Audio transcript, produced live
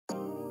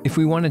If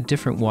we want a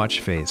different watch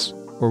face,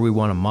 or we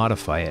want to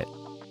modify it,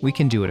 we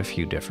can do it a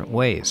few different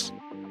ways.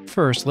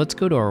 First, let's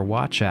go to our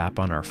watch app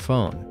on our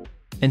phone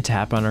and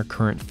tap on our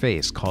current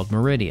face called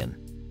Meridian.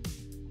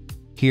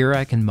 Here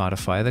I can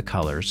modify the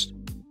colors,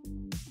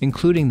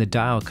 including the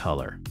dial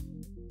color,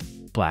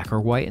 black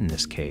or white in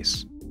this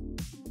case.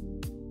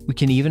 We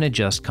can even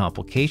adjust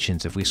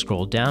complications if we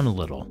scroll down a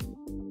little.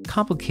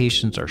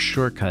 Complications are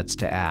shortcuts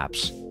to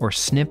apps or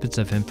snippets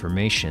of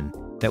information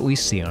that we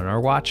see on our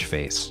watch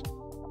face.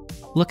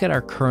 Look at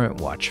our current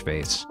watch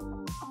face.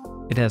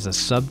 It has a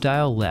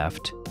subdial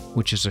left,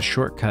 which is a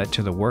shortcut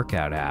to the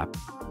workout app,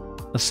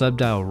 a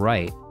subdial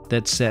right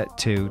that's set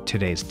to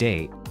today's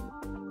date,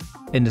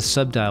 and a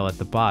subdial at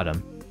the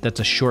bottom that's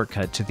a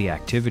shortcut to the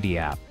activity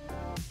app.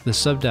 The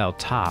subdial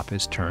top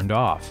is turned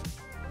off.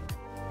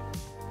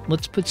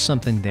 Let's put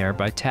something there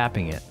by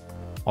tapping it.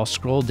 I'll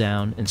scroll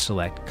down and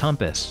select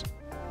compass.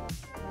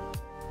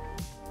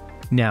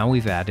 Now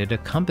we've added a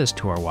compass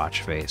to our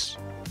watch face.